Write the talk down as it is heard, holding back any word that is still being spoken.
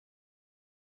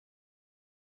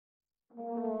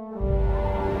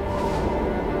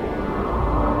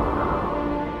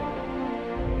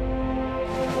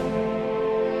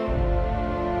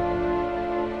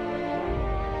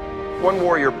One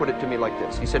warrior put it to me like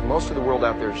this. He said, most of the world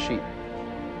out there is sheep.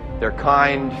 They're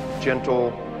kind,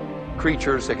 gentle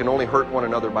creatures that can only hurt one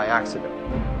another by accident.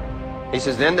 He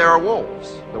says, then there are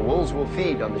wolves. The wolves will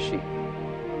feed on the sheep.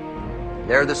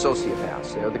 They're the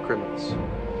sociopaths. They're the criminals.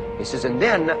 He says, and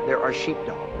then there are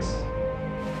sheepdogs.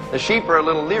 The sheep are a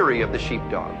little leery of the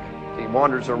sheepdog. He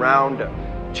wanders around,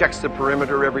 checks the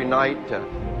perimeter every night,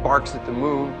 barks at the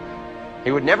moon.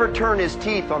 He would never turn his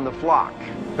teeth on the flock,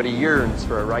 but he yearns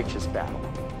for a righteous battle.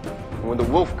 And when the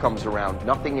wolf comes around,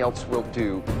 nothing else will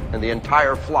do, and the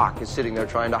entire flock is sitting there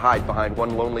trying to hide behind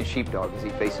one lonely sheepdog as he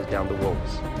faces down the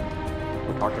wolves.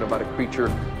 We're talking about a creature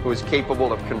who is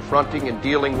capable of confronting and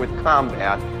dealing with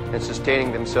combat and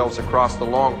sustaining themselves across the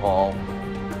long haul.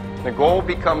 The goal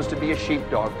becomes to be a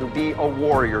sheepdog, to be a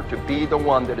warrior, to be the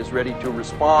one that is ready to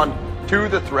respond to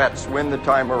the threats when the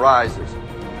time arises.